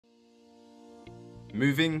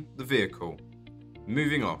Moving the vehicle.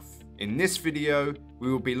 Moving off. In this video, we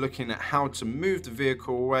will be looking at how to move the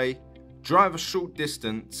vehicle away, drive a short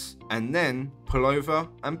distance, and then pull over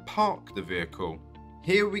and park the vehicle.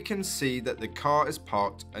 Here we can see that the car is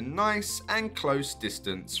parked a nice and close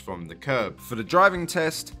distance from the curb. For the driving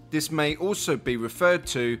test, this may also be referred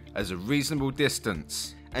to as a reasonable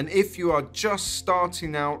distance. And if you are just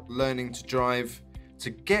starting out learning to drive, to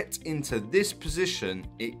get into this position,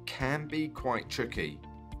 it can be quite tricky.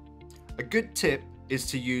 A good tip is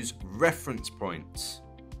to use reference points.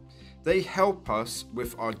 They help us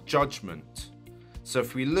with our judgment. So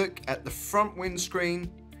if we look at the front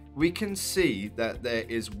windscreen, we can see that there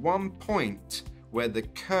is one point where the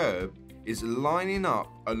curb is lining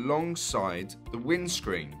up alongside the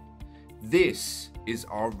windscreen. This is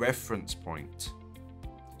our reference point.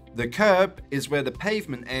 The curb is where the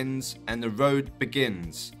pavement ends and the road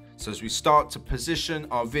begins. So as we start to position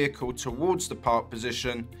our vehicle towards the park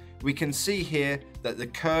position, we can see here that the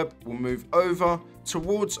curb will move over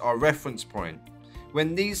towards our reference point.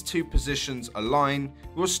 When these two positions align,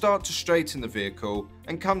 we'll start to straighten the vehicle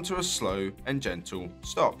and come to a slow and gentle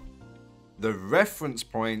stop. The reference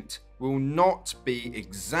point will not be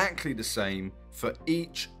exactly the same for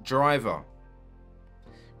each driver.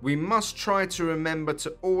 We must try to remember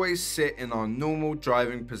to always sit in our normal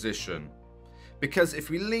driving position, because if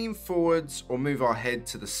we lean forwards or move our head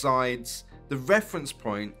to the sides, the reference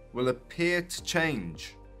point will appear to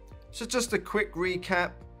change. So just a quick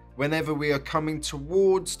recap. Whenever we are coming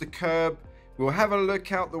towards the curb, we'll have a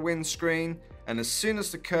look out the windscreen, and as soon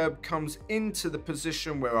as the curb comes into the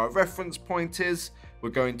position where our reference point is, we're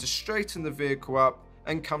going to straighten the vehicle up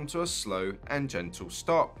and come to a slow and gentle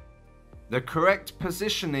stop. The correct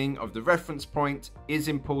positioning of the reference point is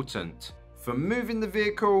important. For moving the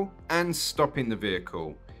vehicle and stopping the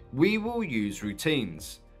vehicle, we will use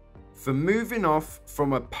routines. For moving off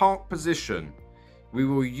from a park position, we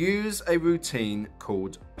will use a routine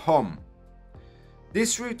called POM.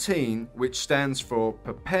 This routine, which stands for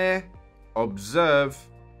Prepare, Observe,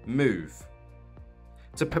 Move.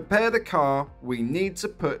 To prepare the car, we need to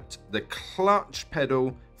put the clutch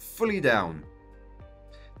pedal fully down.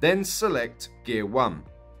 Then select Gear 1.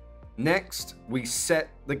 Next, we set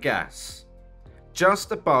the gas,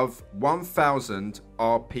 just above 1000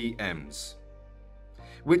 RPMs.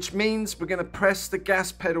 Which means we're going to press the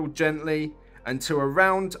gas pedal gently until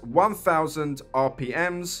around 1000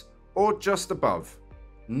 RPMs or just above.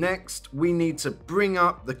 Next, we need to bring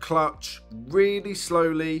up the clutch really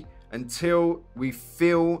slowly until we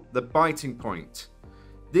feel the biting point.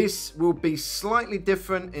 This will be slightly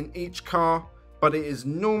different in each car, but it is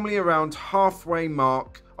normally around halfway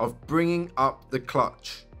mark of bringing up the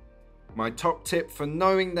clutch. My top tip for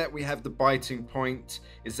knowing that we have the biting point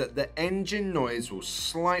is that the engine noise will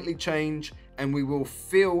slightly change and we will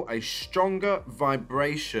feel a stronger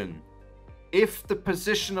vibration. If the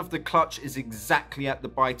position of the clutch is exactly at the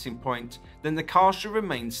biting point, then the car should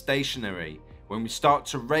remain stationary. When we start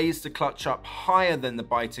to raise the clutch up higher than the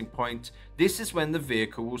biting point, this is when the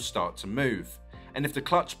vehicle will start to move. And if the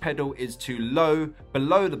clutch pedal is too low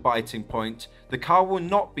below the biting point, the car will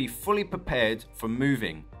not be fully prepared for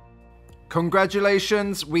moving.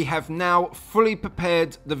 Congratulations, we have now fully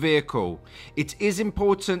prepared the vehicle. It is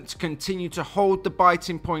important to continue to hold the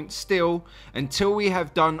biting point still until we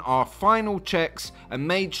have done our final checks and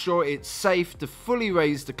made sure it's safe to fully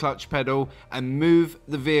raise the clutch pedal and move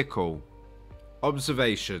the vehicle.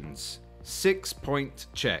 Observations. 6-point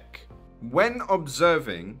check. When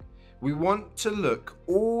observing, we want to look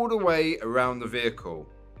all the way around the vehicle,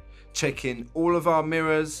 checking all of our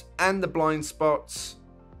mirrors and the blind spots.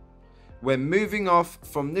 When moving off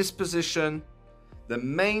from this position, the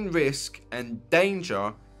main risk and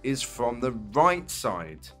danger is from the right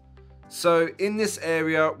side. So in this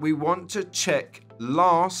area, we want to check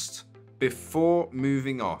last before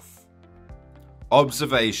moving off.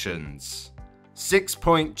 Observations.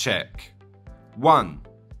 6-point check. 1.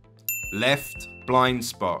 Left blind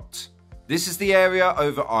spot. This is the area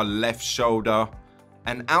over our left shoulder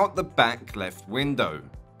and out the back left window.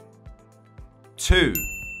 2.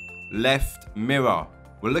 Left mirror.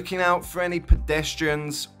 We're looking out for any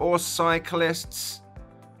pedestrians or cyclists.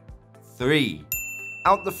 3.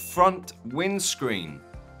 Out the front windscreen.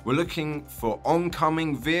 We're looking for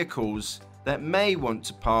oncoming vehicles that may want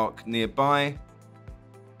to park nearby.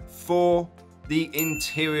 4. The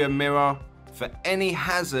interior mirror for any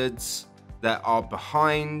hazards that are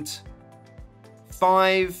behind.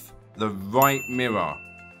 5. The right mirror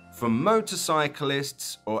for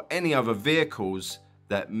motorcyclists or any other vehicles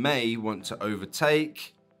that may want to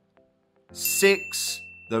overtake. 6.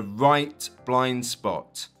 The right blind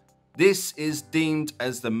spot. This is deemed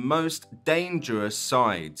as the most dangerous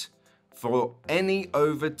side for any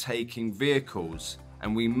overtaking vehicles,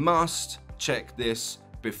 and we must check this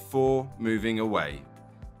before moving away.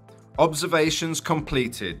 Observations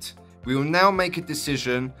completed. We will now make a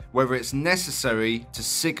decision whether it's necessary to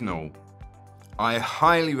signal. I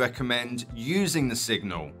highly recommend using the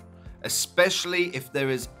signal, especially if there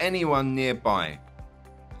is anyone nearby.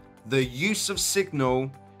 The use of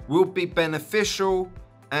signal will be beneficial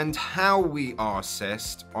and how we are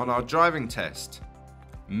assessed on our driving test.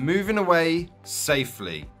 Moving away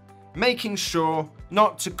safely, making sure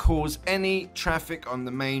not to cause any traffic on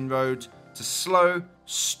the main road, to slow,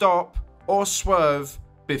 stop or swerve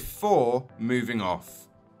before moving off.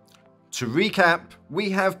 To recap,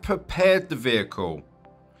 we have prepared the vehicle,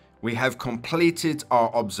 we have completed our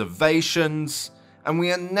observations, and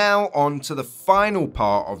we are now on to the final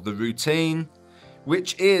part of the routine,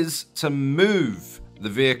 which is to move the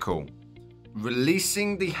vehicle.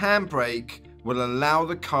 Releasing the handbrake will allow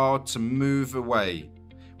the car to move away.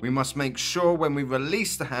 We must make sure when we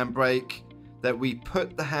release the handbrake that we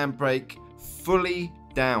put the handbrake fully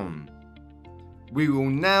down. We will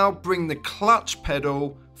now bring the clutch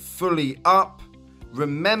pedal fully up.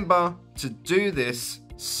 Remember to do this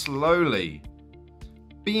slowly,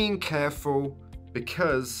 being careful,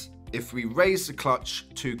 because if we raise the clutch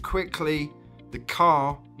too quickly, the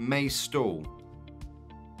car may stall.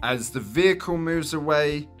 As the vehicle moves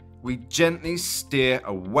away, we gently steer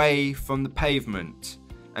away from the pavement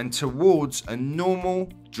and towards a normal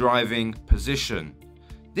driving position.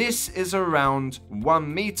 This is around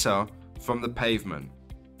 1 meter from the pavement.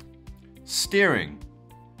 Steering.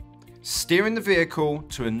 Steering the vehicle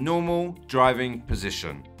to a normal driving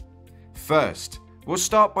position. First, we'll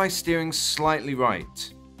start by steering slightly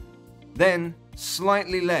right, then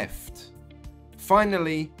slightly left.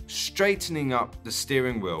 Finally, straightening up the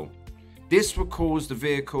steering wheel. This will cause the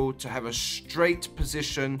vehicle to have a straight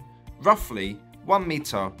position, roughly 1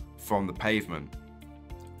 meter from the pavement.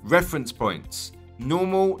 Reference points.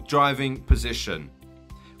 Normal driving position.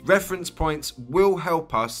 Reference points will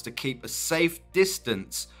help us to keep a safe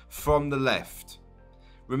distance from the left.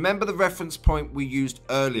 Remember the reference point we used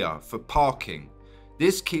earlier for parking.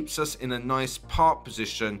 This keeps us in a nice park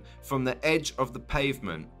position from the edge of the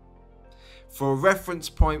pavement. For a reference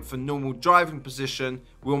point for normal driving position,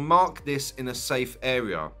 we'll mark this in a safe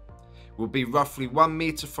area. We'll be roughly 1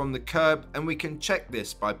 meter from the curb, and we can check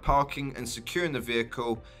this by parking and securing the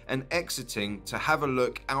vehicle and exiting to have a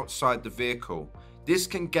look outside the vehicle. This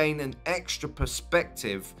can gain an extra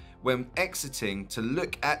perspective when exiting to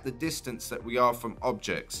look at the distance that we are from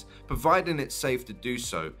objects, providing it's safe to do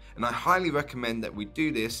so, and I highly recommend that we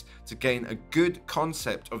do this to gain a good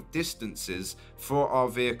concept of distances for our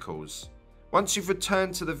vehicles. Once you've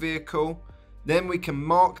returned to the vehicle, then we can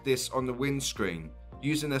mark this on the windscreen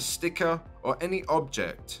using a sticker or any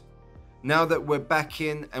object. Now that we're back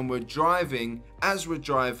in and we're driving, as we're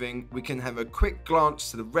driving, we can have a quick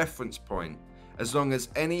glance to the reference point. As long as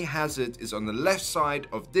any hazard is on the left side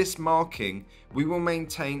of this marking, we will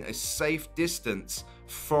maintain a safe distance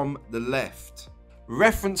from the left.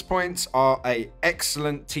 Reference points are an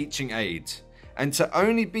excellent teaching aid and to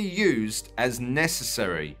only be used as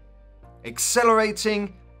necessary.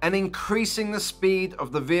 Accelerating and increasing the speed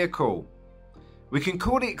of the vehicle. We can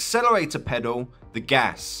call the accelerator pedal the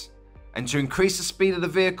gas. And to increase the speed of the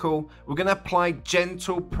vehicle, we're going to apply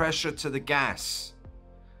gentle pressure to the gas.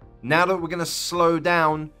 Now that we're going to slow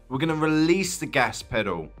down, we're going to release the gas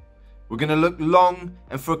pedal. We're going to look long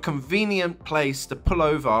and for a convenient place to pull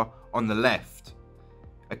over on the left.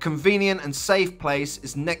 A convenient and safe place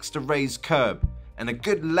is next to raised curb, and a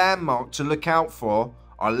good landmark to look out for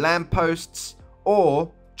are lampposts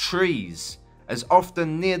or trees, as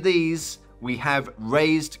often near these we have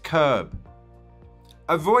raised curb.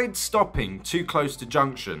 Avoid stopping too close to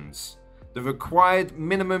junctions. The required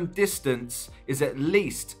minimum distance is at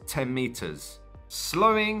least 10 meters.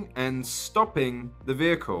 Slowing and stopping the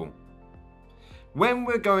vehicle. When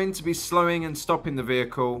we're going to be slowing and stopping the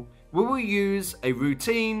vehicle, we will use a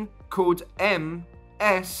routine called MSM.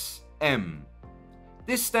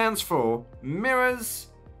 This stands for Mirrors,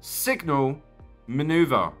 Signal,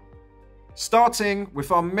 Maneuver. Starting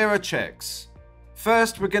with our mirror checks.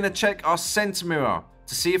 First, we're going to check our center mirror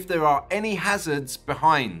to see if there are any hazards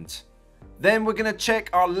behind. Then we're going to check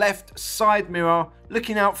our left side mirror,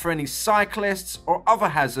 looking out for any cyclists or other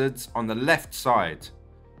hazards on the left side.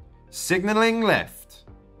 Signaling left.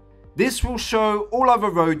 This will show all other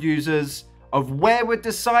road users of where we're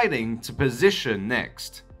deciding to position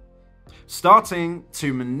next. Starting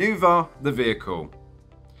to maneuver the vehicle.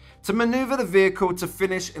 To maneuver the vehicle to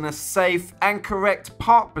finish in a safe and correct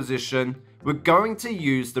park position, we're going to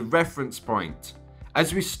use the reference point.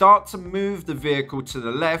 As we start to move the vehicle to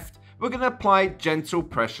the left, we're going to apply gentle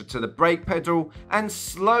pressure to the brake pedal and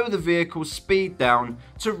slow the vehicle's speed down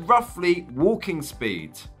to roughly walking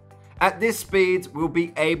speed. At this speed, we'll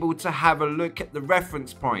be able to have a look at the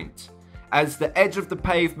reference point. As the edge of the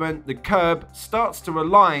pavement, the curb, starts to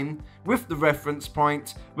align with the reference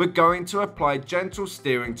point, we're going to apply gentle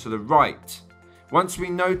steering to the right. Once we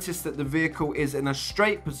notice that the vehicle is in a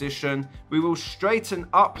straight position, we will straighten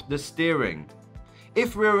up the steering.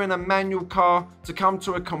 If we're in a manual car, to come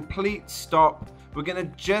to a complete stop, we're going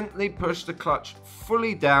to gently push the clutch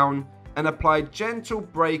fully down and apply gentle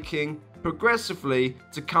braking progressively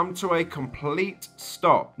to come to a complete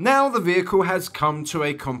stop. Now the vehicle has come to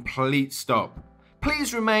a complete stop.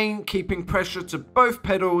 Please remain keeping pressure to both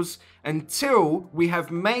pedals until we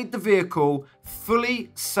have made the vehicle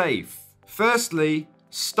fully safe. Firstly,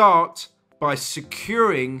 start by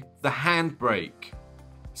securing the handbrake.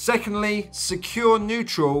 Secondly, secure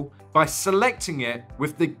neutral by selecting it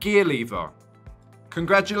with the gear lever.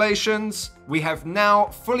 Congratulations, we have now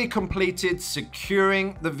fully completed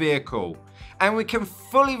securing the vehicle, and we can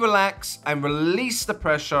fully relax and release the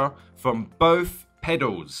pressure from both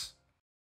pedals.